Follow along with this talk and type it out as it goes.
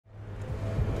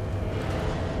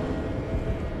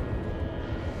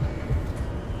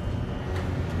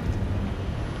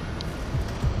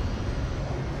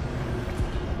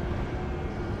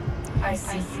I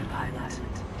see you, pilot.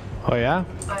 Oh yeah?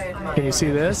 Can you see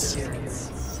this? If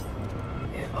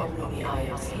only the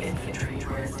IMC infantry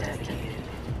were as dedicated.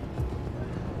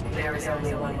 There is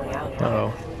only one way out.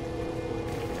 Uh-oh.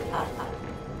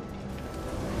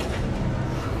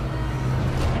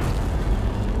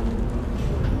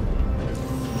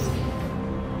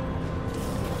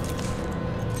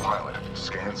 Pilot,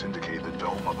 scans indicate the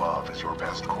dome above is your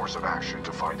best course of action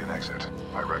to find an exit.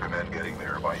 I recommend getting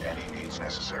there by any means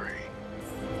necessary.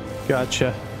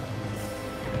 Gotcha.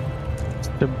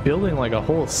 They're building like a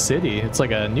whole city. It's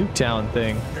like a Nuketown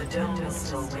thing. The dome is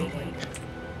still waiting.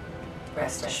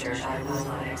 Rest assured, I will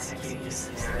not execute you,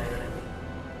 scenario.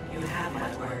 You have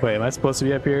my word. Wait, am I supposed to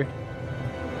be up here?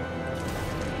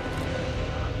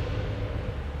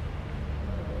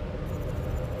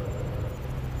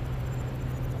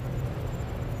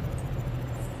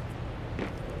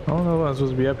 I don't know if I'm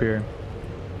supposed to be up here.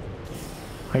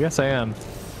 I guess I am.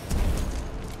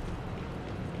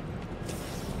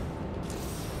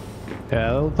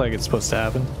 Yeah, that looks like it's supposed to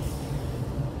happen.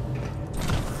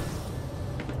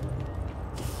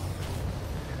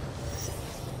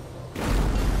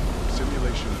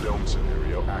 Simulation dome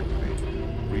scenario activated.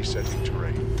 Resetting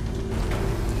terrain.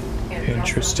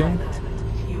 Interesting.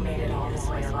 You made it all this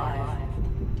way alive.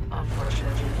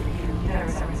 Unfortunately for you, there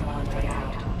is only one way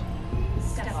out.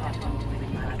 Step up to the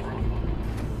moving platform.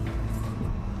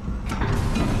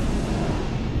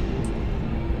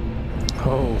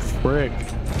 Oh, frick.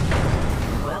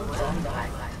 Well done,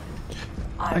 pilot.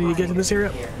 How do you get to this area?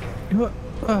 What?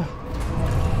 Oh.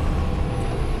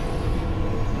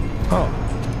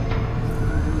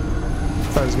 I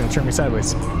thought it was going to turn me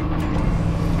sideways.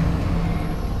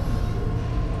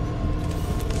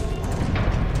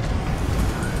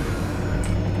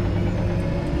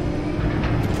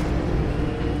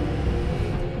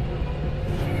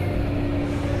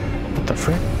 What the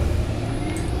frick?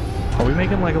 Are we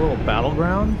making like a little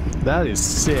battleground? That is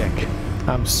sick.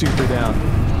 I'm super down.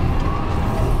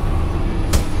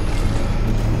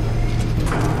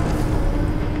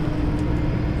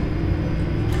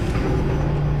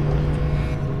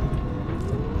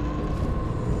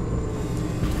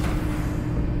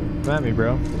 Come at me,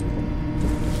 bro.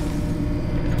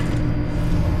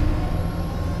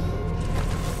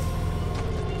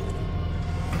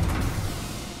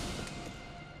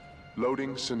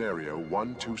 Loading scenario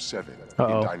 127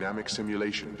 Uh-oh. in dynamic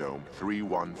simulation dome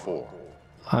 314.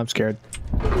 I'm scared.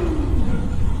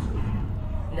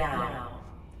 Now,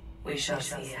 we shall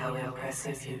see how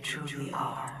impressive you truly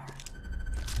are.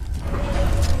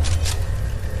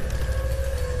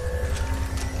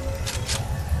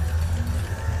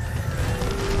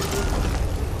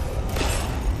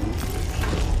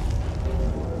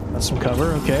 That's some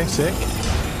cover. Okay, sick.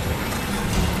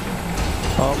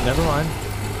 Oh, never mind.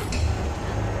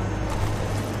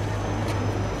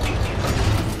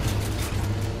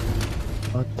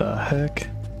 What the heck?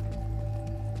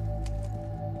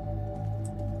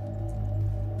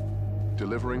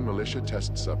 Delivering militia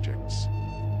test subjects.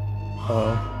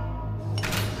 Oh.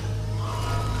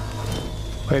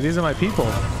 Wait, these are my people.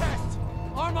 Test!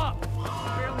 Arm up!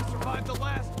 Barely survived the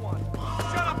last one.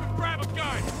 Shut up and grab a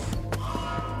gun!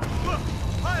 Look,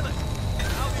 pilot!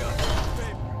 Now the other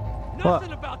favor.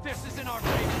 Nothing about this is in our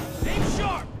favor. Aim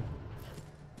sharp!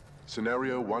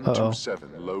 Scenario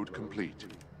 127 load complete.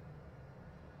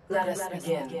 Let us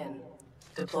begin.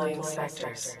 Deploying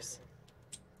Spectres.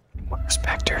 What are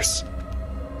Spectres?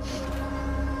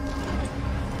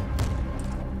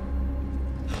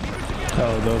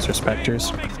 Oh, those are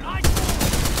Spectres. We're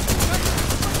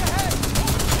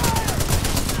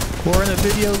in a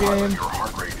video Pilot, game. your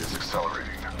heart rate is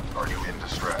accelerating. Are you in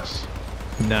distress?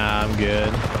 Nah, I'm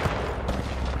good.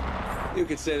 You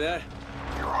could say that.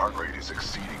 Your heart rate is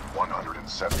exceeding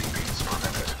 170 beats per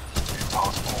minute. If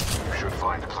possible, you should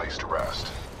find a place to rest.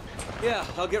 Yeah,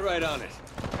 I'll get right on it.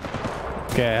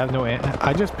 Okay, I have no.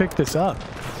 I just picked this up.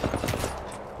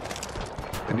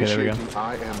 Okay, there we go. Initiating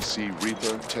IMC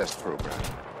Reaper test program.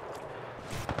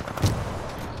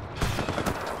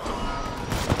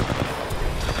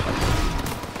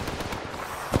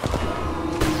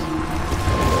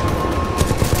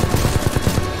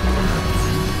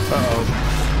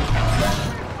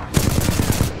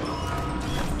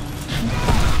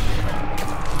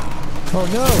 Oh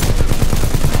no!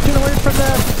 Get away from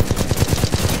that!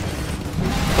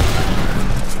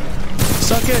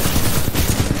 Suck it!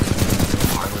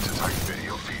 Pilot to Titan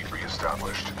video feed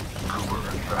reestablished. Cooper,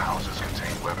 the houses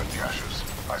contain weapon caches.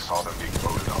 I saw them being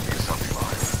loaded on the assembly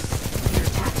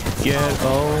line. Get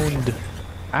owned.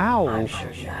 Ow! I'm sure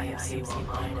the IMC won't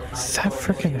mind if I That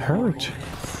deploy freaking you. hurt.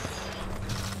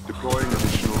 Deploying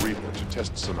additional arena to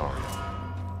test scenario.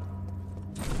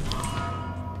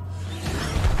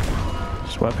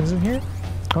 There's weapons in here?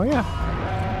 Oh yeah.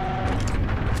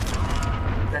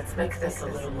 Let's make this a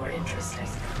little more interesting.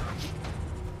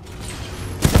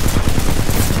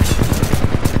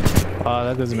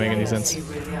 That doesn't make any sense. You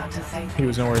really ought to thank He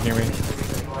was nowhere near me.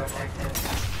 more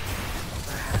effective.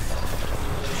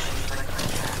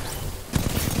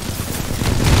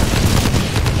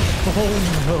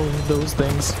 Oh no, those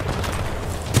things.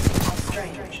 How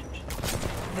strange.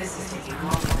 This is taking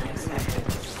longer than expected.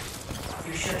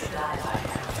 You should have died by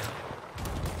now.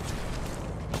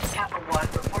 Kappa 1,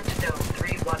 report to Dome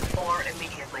 314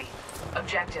 immediately.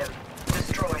 Objective,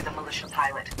 destroy the militia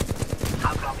pilot.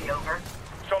 How copy over?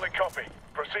 Solid copy.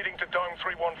 Proceeding to Dome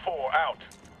 314, out.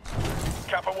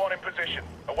 Kappa 1 in position.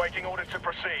 Awaiting orders to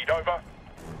proceed, over.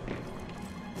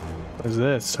 What is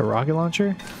this? A rocket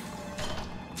launcher?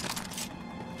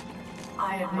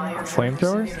 I admire your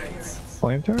Flamethrower? perseverance,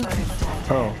 Flamethrower? but it's time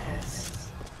to Oh. end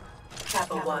this.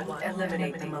 Kappa 1,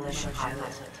 eliminate the militia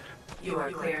pilot. You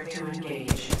are clear to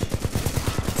engage.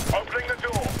 Opening the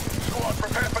door. Squad,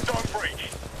 prepare for dome breach.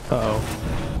 Uh-oh.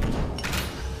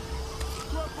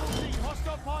 Squad 14,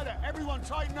 hostile pilot. Everyone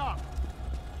tighten up.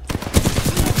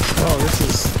 Oh, this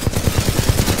is...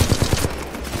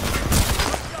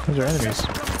 Those are enemies.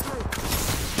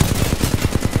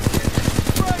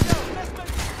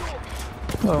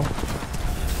 Hello.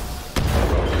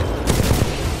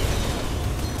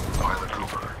 Pilot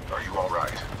Cooper, are you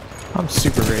alright? I'm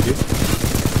super great, dude.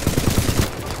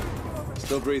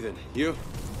 Still breathing. You?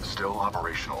 Still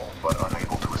operational, but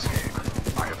unable to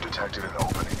escape. I have detected an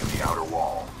opening in the outer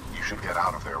wall. You should get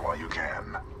out of there while you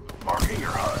can. Marking your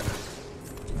HUD.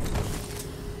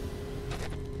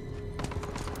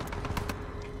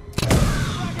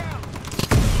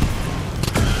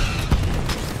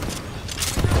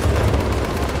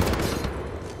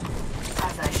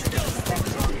 As I should have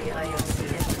expected, the IOC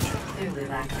infantry clearly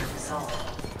lacked resolve.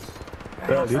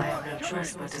 Perhaps dude. I have no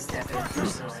choice but to step in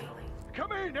personally.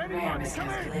 Come in, Rare anyone. Come in.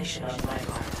 miscalculation on my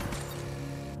part.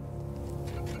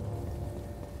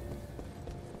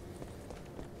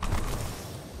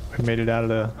 We made it out of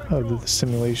the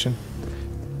simulation.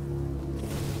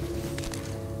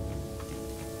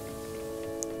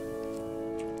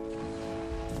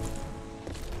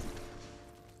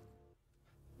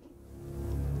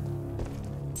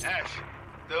 Ash,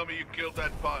 tell me you killed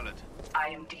that pilot. I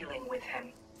am dealing with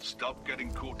him. Stop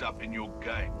getting caught up in your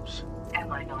games.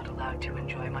 Am I not allowed to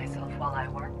enjoy myself while I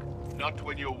work? Not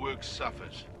when your work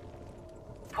suffers.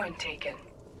 Point taken.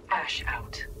 Ash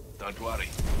out. Don't worry.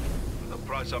 For the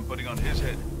price I'm putting on his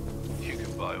head, you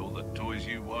can buy all the toys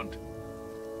you want.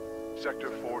 Sector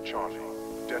 4 charging.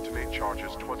 Detonate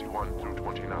charges 21 through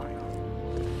 29.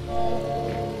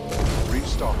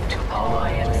 Restart. To all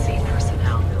IMC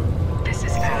personnel, this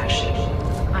is Ash.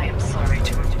 I am sorry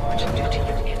to report due to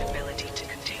your inability to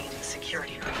contain the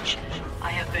security breach, I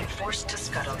have been forced to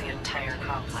scuttle the entire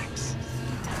complex.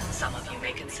 Some of you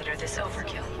may consider this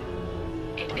overkill.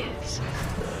 It is.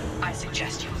 I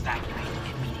suggest you evacuate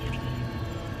immediately.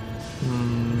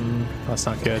 That's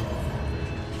not good.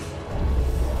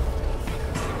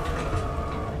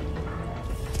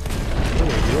 What are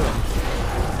we doing?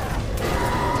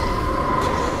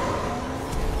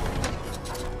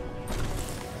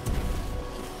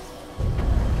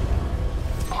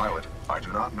 Pilot, I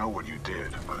do not know what you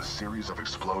did, but a series of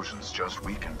explosions just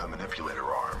weakened the manipulator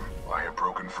arm. I have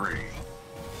broken free.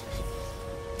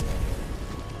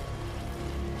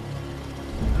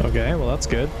 Okay, well that's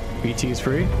good. BT is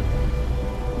free.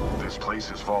 This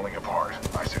place is falling apart.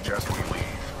 I suggest we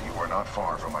leave. You are not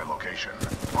far from my location.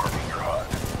 Marking your HUD.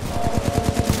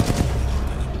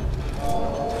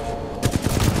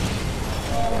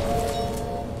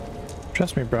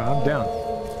 Trust me, bro, I'm down.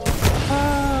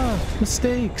 Ah,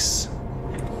 mistakes.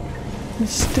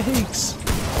 Mistakes.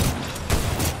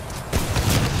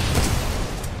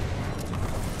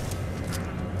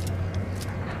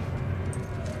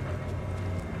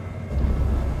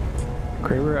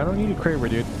 Kraber? I don't need a Kraber,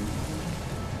 dude.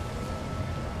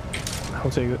 I'll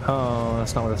take it. Oh,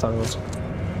 that's not what I thought it was.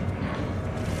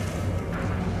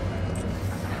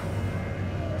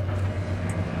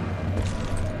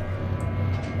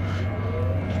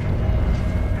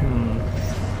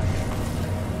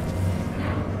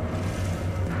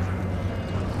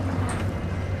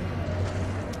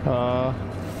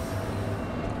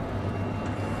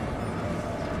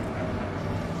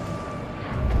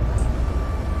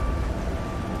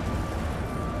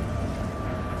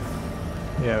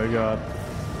 Yeah, we go up.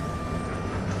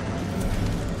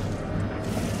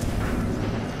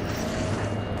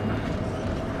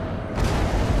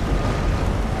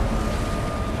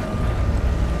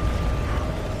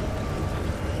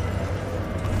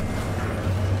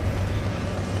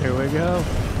 Here we go.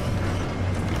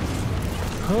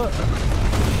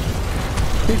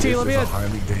 BT, let me This is a in.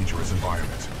 highly dangerous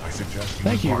environment. I suggest you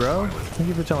Thank you, embark, bro. pilot. Thank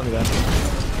you for telling me that.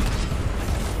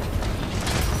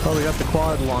 Oh, we got the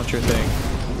quad launcher thing.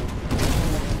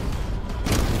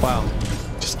 Wow.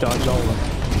 Just dodged all of them.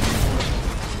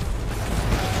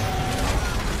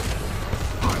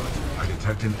 Pilot, I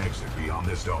detect an exit beyond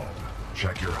this dome.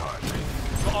 Check your HUD.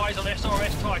 Got eyes on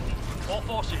SRS Titan. All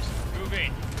forces, move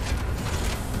in.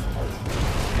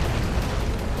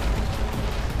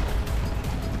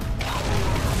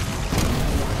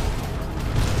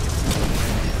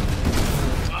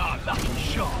 Ah, lucky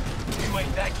shot. You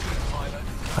ain't that good, pilot.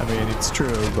 I mean, it's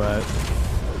true, but...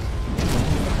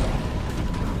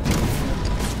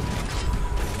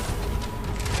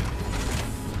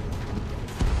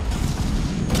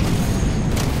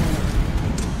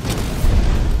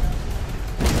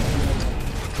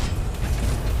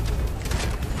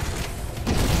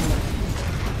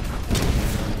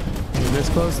 You're this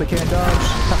close, they can't dodge.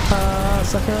 Haha,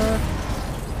 sucker!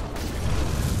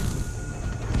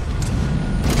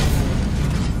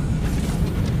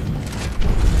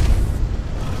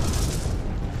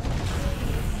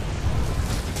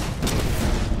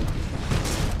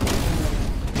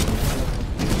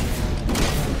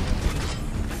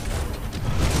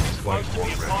 Supposed to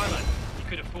be a pilot. You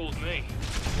could have fooled me.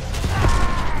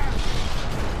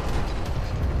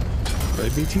 What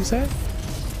did BT say?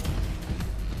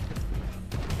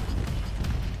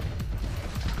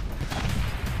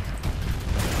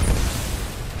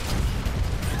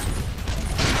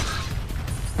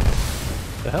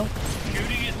 The hell?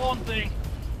 Shooting is one thing,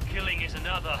 killing is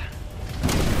another.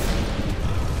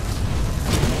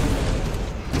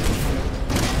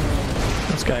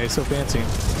 This guy is so fancy.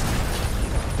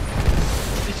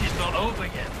 This is not over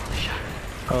yet, Punisher.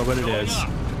 Oh, but it Going is. up.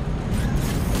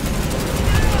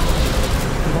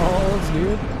 Balls,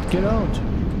 dude. Get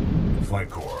owned. Flight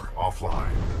core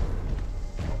offline.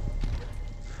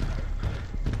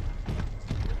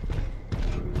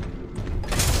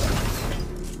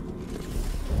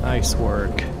 Nice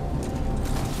work.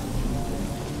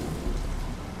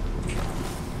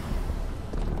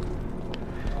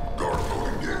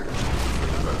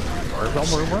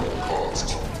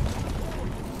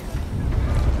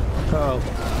 Oh.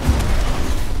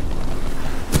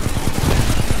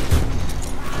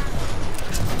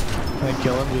 I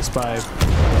kill him just by...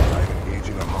 I'm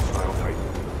engaging a hostile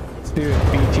Titan. Let's do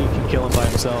it. BT can kill him by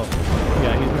himself.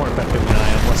 Yeah, he's more effective than I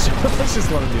am. Let's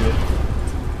just let him do it.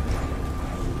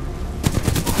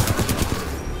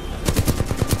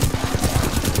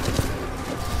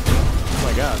 Oh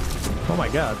my god. Oh my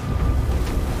god.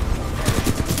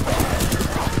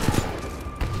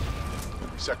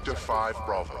 Sector 5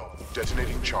 Bravo.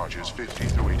 Detonating charges 50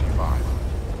 through 85.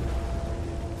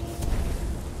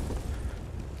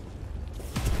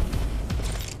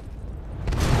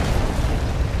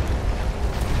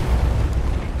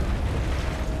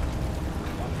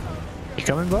 You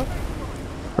coming, Buck?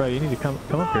 Bro, you need to come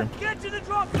up here. Get to the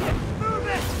drop ship! Move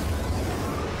it!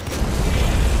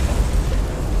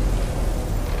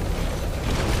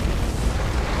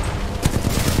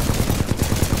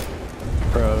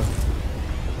 Bro.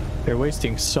 They're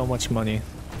wasting so much money.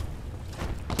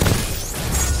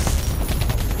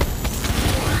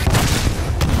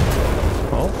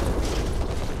 Oh.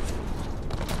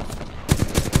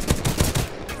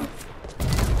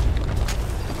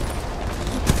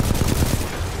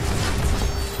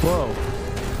 Whoa.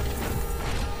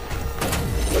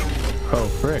 Oh,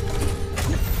 frick.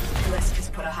 Let's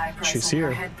just put a high price She's on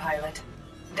your here. head, pilot.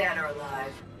 Dead or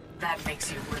alive. That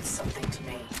makes you worth something to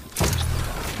me.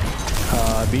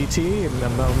 BT, I'm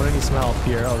gonna need some help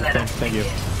here. Oh, thank you.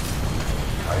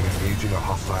 I'm engaging a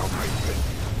hostile Titan.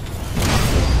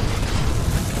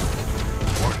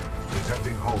 Warning.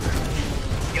 Detecting hull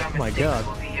damage. Your Oh my mistakes God.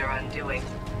 will be your undoing.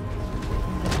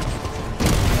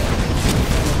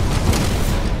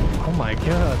 Oh my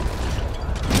god.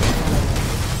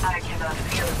 I cannot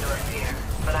feel your fear,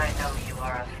 but I know you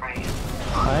are afraid.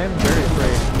 I am very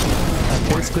afraid. I'm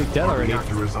basically dead Our already.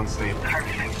 reactor is unstable.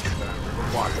 Perfect. Battery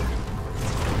required.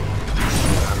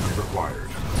 Battery required.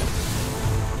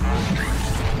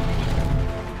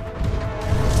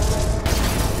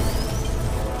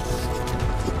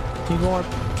 Need more.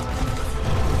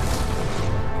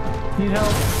 Need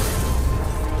help.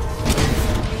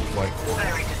 Flight core.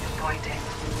 Very disappointing.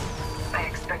 I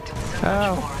expected so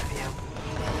Ow. much more of you.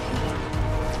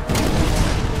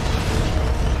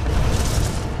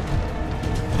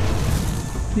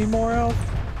 Need more help.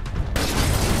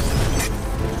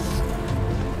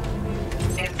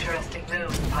 Interesting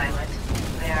move, pilot.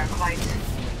 They are quite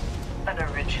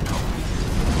unoriginal.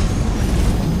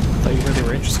 thought you said they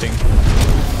were interesting.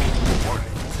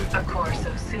 Of course,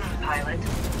 so soon, pilot.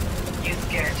 You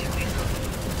scared too easily.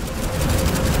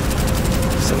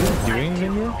 So what are you doing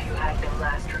in here? You had your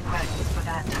last requests for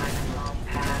that time in long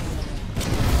past.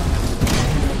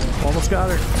 Almost got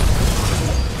her.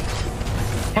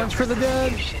 Punch for the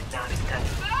dead. You should not have done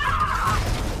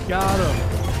it. Got him.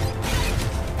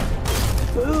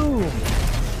 Boom.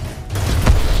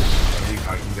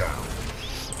 Tighten down.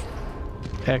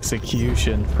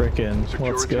 Execution. Frickin'.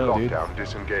 Let's go, dude. Lockdown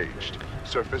disengaged.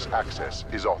 Surface access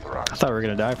is authorized. I thought we were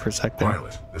gonna die for a sec there.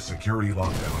 Pilot, the security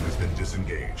lockdown has been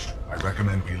disengaged. I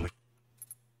recommend we leave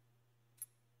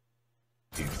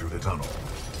through the tunnel.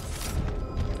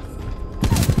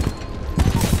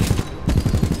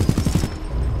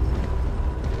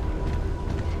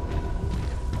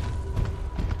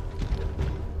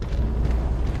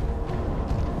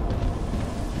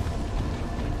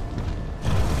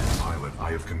 Pilot,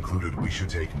 I have concluded we should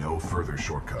take no further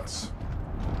shortcuts.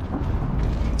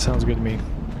 Sounds good to me.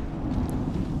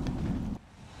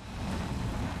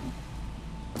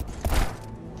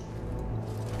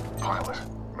 Pilot,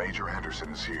 Major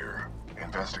Anderson is here.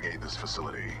 Investigate this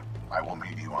facility. I will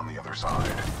meet you on the other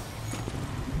side.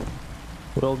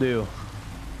 Will do.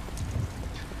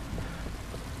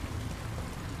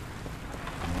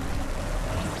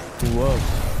 Whoa.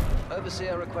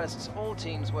 Overseer requests all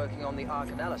teams working on the Ark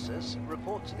analysis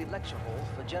report to the lecture hall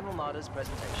for General Marder's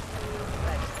presentation.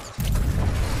 Thanks.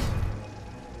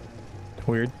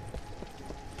 Weird.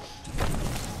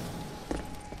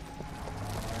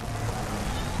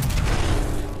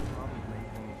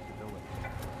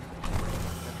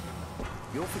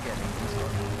 You're forgetting.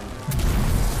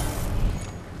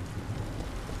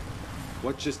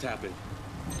 What just happened?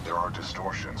 There are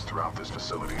distortions throughout this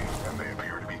facility, and they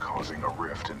appear to be causing a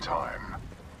rift in time.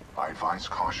 I advise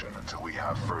caution until we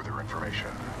have further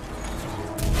information.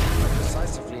 By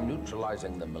decisively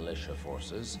neutralizing the militia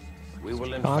forces, we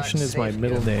will in Caution fact is my save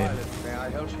middle you. name. Pilot, may I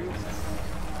help you?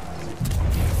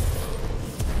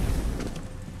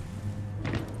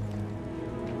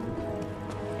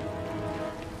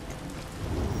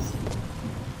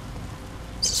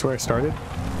 Is this where I started?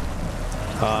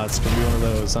 Ah, it's gonna be one of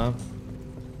those, huh?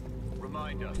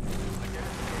 Remind us.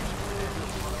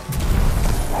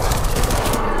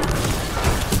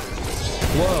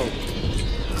 Whoa!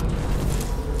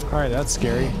 Alright, that's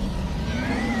scary.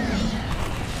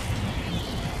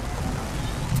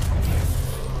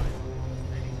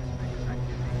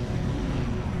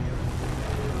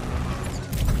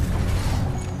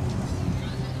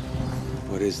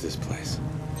 What is this place?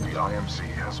 The IMC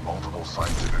has multiple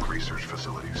scientific research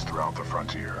facilities throughout the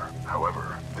frontier.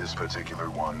 However, this particular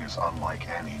one is unlike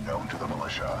any known to the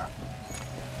militia.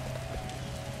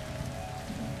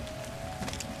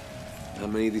 How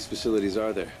many of these facilities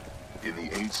are there? In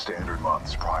the 8 standard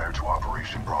months prior to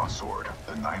Operation Broadsword,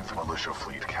 the 9th Militia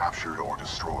Fleet captured or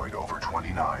destroyed over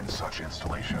 29 such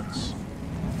installations.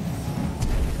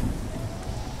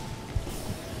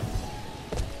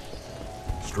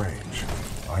 Strange.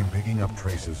 I'm picking up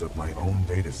traces of my own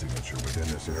data signature within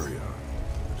this area.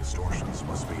 The distortions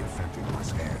must be affecting my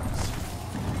scans.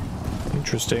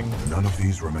 Interesting. None of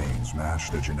these remains match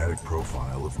the genetic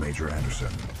profile of Major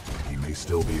Anderson. He may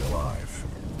still be alive.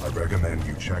 I recommend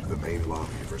you check the main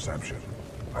lobby of reception.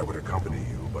 I would accompany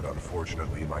you, but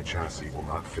unfortunately my chassis will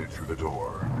not fit through the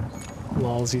door.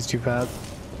 Lols, he's too fat.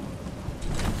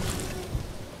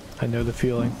 I know the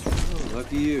feeling. Oh,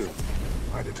 lucky you.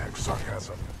 I detect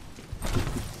sarcasm.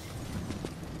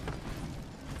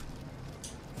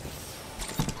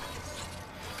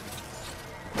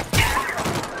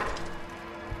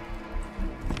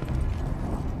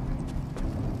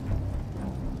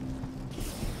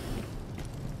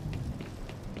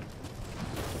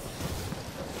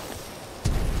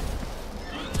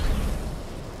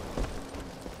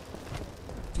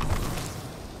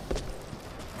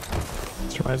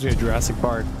 This reminds me of Jurassic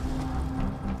Park.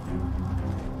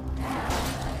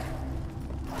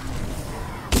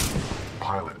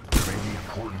 Pilot, there may be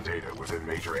important data within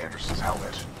Major Anderson's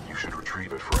helmet. You should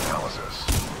retrieve it for analysis.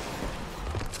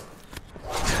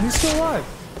 He's still alive.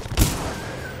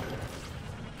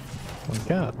 Oh my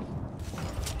god.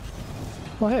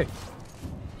 Well, hey.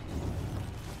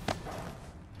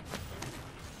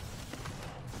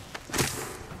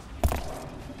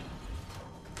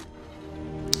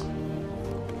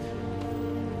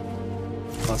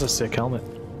 That's a sick helmet.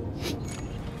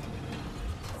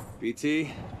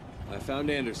 BT, I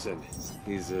found Anderson.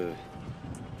 He's,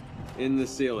 in the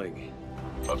ceiling.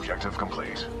 Objective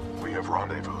complete. We have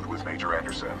rendezvoused with Major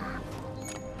Anderson.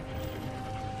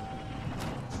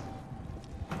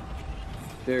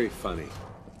 Very funny.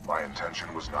 My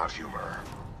intention was not humor.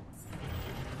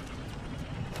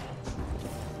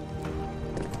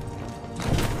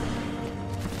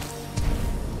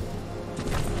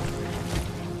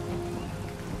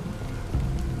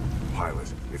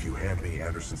 Pilot, if you hand me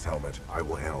Anderson's helmet, I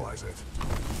will analyze it.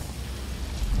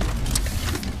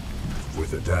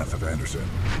 With the death of Anderson,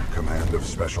 command of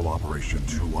Special Operation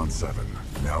 217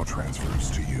 now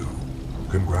transfers to you.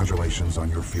 Congratulations on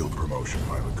your field promotion,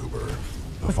 Pilot Cooper.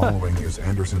 The following is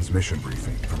Anderson's mission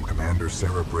briefing from Commander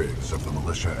Sarah Briggs of the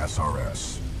Militia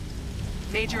SRS.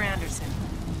 Major Anderson,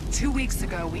 2 weeks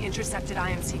ago we intercepted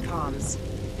IMC comms.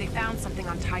 They found something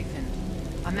on Typhon.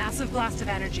 A massive blast of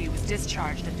energy was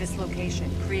discharged at this location,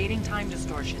 creating time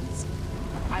distortions.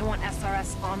 I want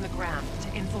SRS on the ground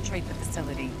to infiltrate the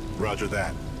facility. Roger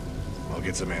that. I'll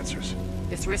get some answers.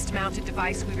 This wrist-mounted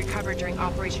device we recovered during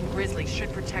Operation Grizzly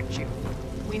should protect you.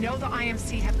 We know the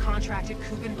IMC have contracted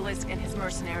Kugan Blisk and his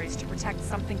mercenaries to protect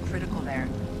something critical there,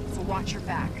 so watch your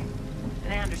back.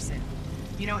 And Anderson,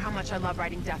 you know how much I love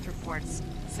writing death reports,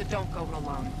 so don't go it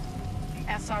alone. The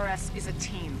SRS is a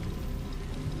team.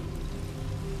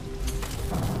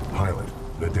 Pilot,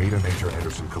 the data Major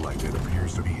Anderson collected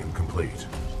appears to be incomplete.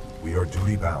 We are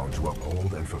duty-bound to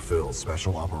uphold and fulfill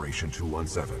Special Operation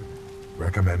 217.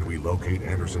 Recommend we locate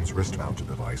Anderson's wrist-mounted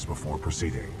device before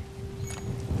proceeding.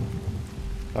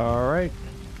 Alright.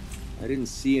 I didn't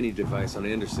see any device on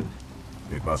Anderson.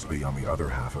 It must be on the other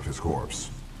half of his corpse.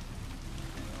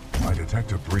 I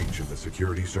detect a breach in the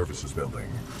Security Services building.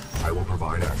 I will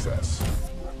provide access.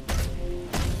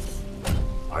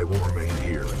 I will remain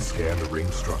here and scan the ring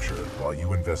structure while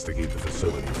you investigate the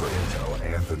facility for intel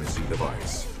and the missing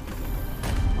device.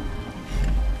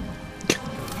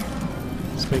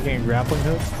 Speaking of grappling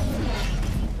hook.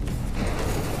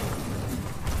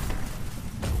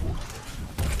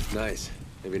 Nice.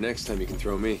 Maybe next time you can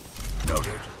throw me.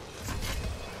 Noted.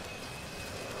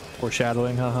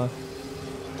 Foreshadowing, haha.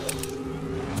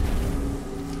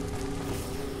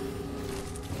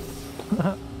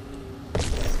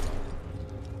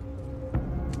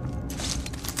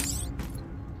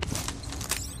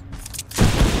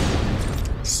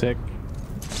 Sick.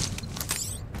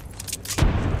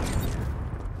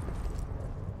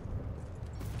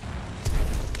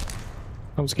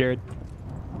 I'm scared.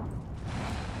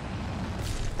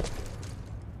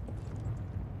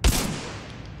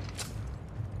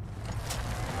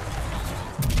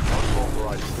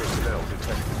 Unauthorized personnel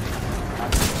detected.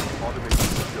 Automated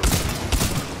security.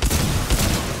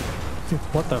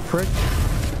 What the frick?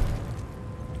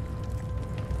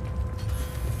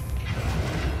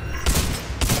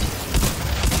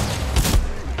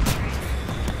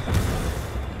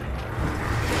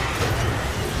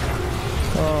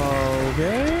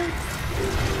 Okay.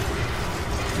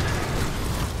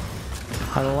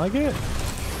 I don't like it.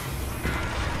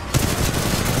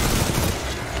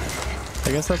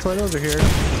 I guess that's why those are here.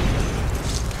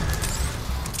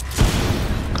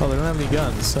 Oh, they don't have any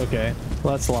guns. Okay.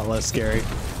 Well, that's a lot less scary. You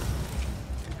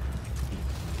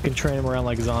can train them around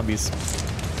like zombies.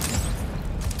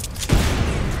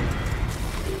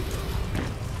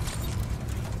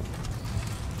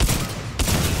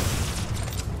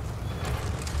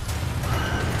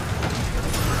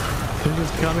 They're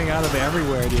just coming out of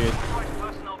everywhere, dude.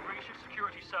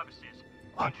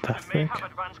 What the frick?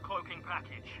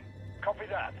 Copy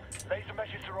that. Laser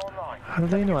messages are online. How do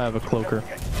they know I have a cloaker?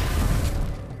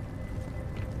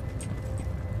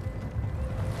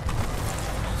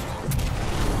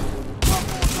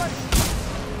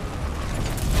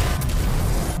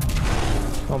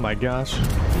 Oh my gosh.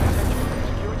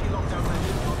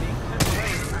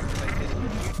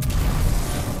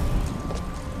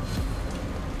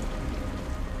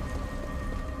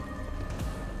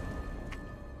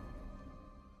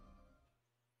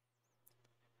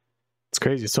 It's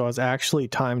crazy. So I was actually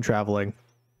time traveling.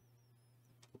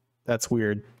 That's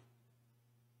weird.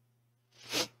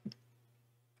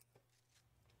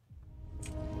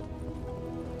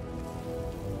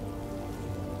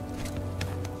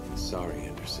 Sorry,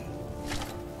 Anderson.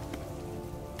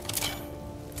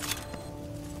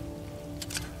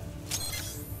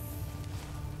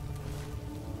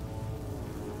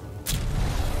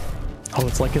 Oh,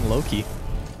 it's like in Loki.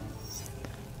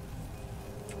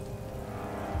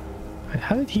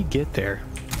 How did he get there?